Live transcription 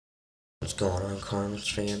What's going on, Cardinals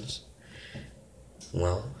fans?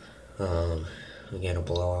 Well, we got a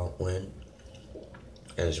blowout win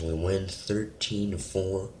as we win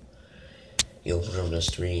 13-4. The opener of this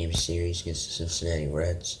 3-game series against the Cincinnati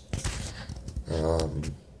Reds.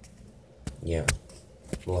 Yeah,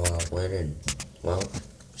 blowout win, and well,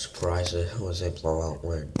 surprised it was a blowout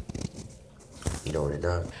win. Did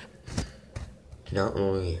not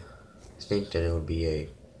really think that it would be a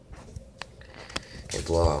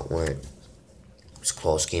blowout win. It was a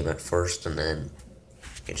close game at first, and then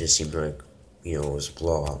it just seemed like, it was a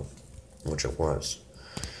blowout, which it was.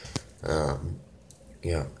 Yeah.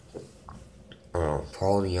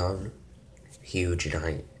 Paul Young, huge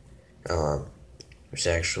night. It was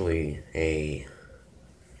actually a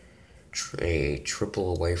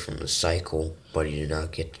triple away from the cycle, but he did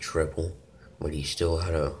not get the triple. But he still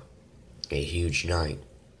had a huge night.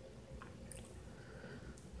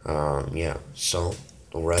 Yeah. So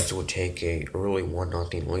the Reds would take a early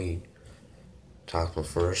 1-0 lead. Top of the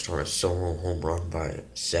first on a solo home run by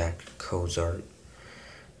Zach Cozart.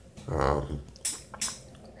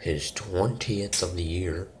 His 20th of the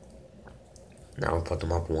year. Now we put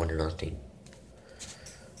them up 1-0.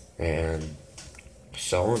 And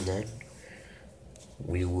then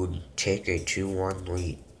we would take a 2-1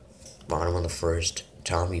 lead. Bottom of the first,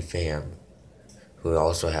 Tommy Pham, who would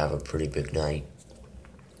also have a pretty big night,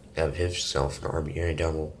 have himself an RBI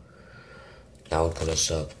double. That would put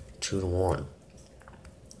us up 2-1.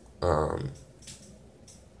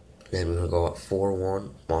 Then we would go up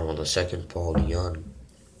 4-1. Bottom of the second, Paul Young.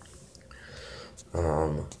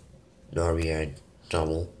 An RBI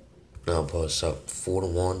double. That would put us up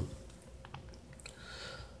 4-1.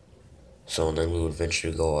 So then we would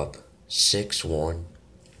eventually go up 6-1.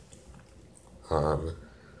 On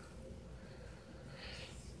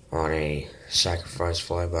a sacrifice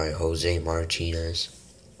fly by Jose Martinez.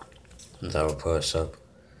 That would put us up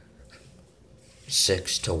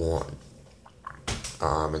 6-1.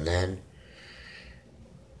 And then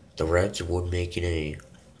the Reds would make it a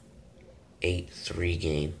 8-3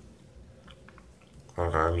 game.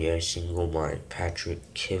 On RBI single by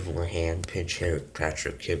Patrick Kivlahan, pinch hitter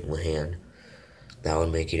Patrick Kivlahan. That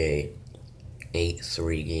would make it a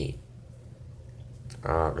 8-3 game.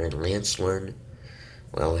 And Lance Lynn,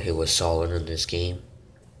 well, he was solid in this game.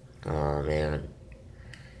 And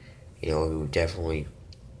he would definitely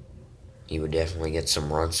get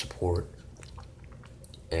some run support.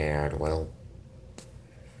 And well,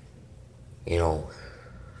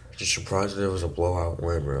 just surprised that it was a blowout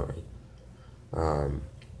win, really.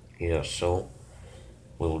 So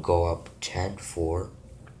we will go up 10-4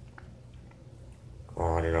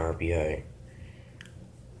 on an RBI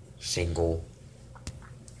single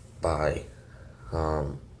by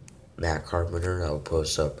Matt Carpenter. That will put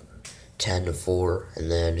us up 10-4,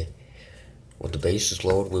 and then with the bases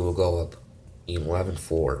loaded, we will go up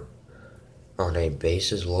 11-4 on a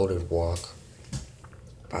bases loaded walk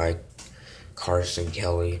by Carson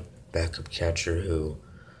Kelly, backup catcher, who,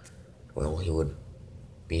 well, he would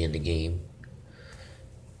be in the game.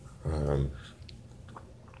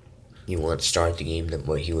 He wouldn't start the game,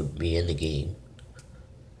 but he would be in the game.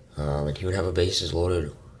 And he would have a bases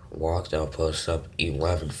loaded walk that would put us up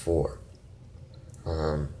 11-4.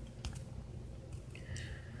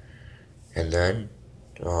 And then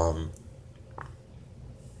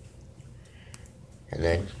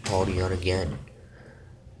Paul Young again,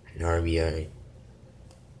 an RBI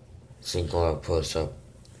single out put us up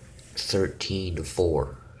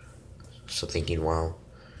 13-4. So thinking, wow,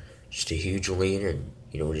 just a huge lead, and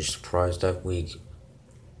just surprised that we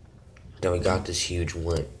got this huge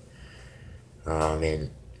win.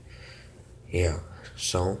 And yeah,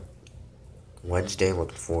 so Wednesday,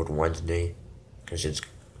 looking forward to Wednesday, because it's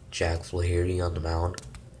Jack Flaherty on the mound.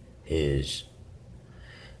 His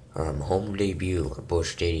home debut at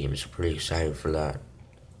Busch Stadium, so pretty excited for that.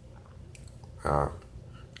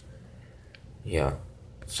 Yeah,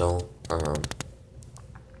 so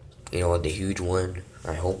with the huge win,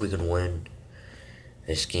 I hope we can win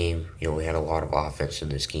this game. We had a lot of offense in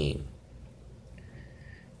this game.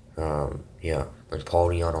 Yeah, and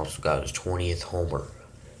Paul Young also got his 20th homer.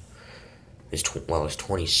 His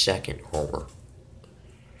 22nd homer.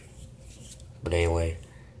 But anyway,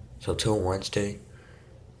 so till Wednesday,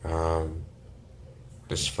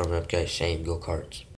 this is from that guy saying, go Cards.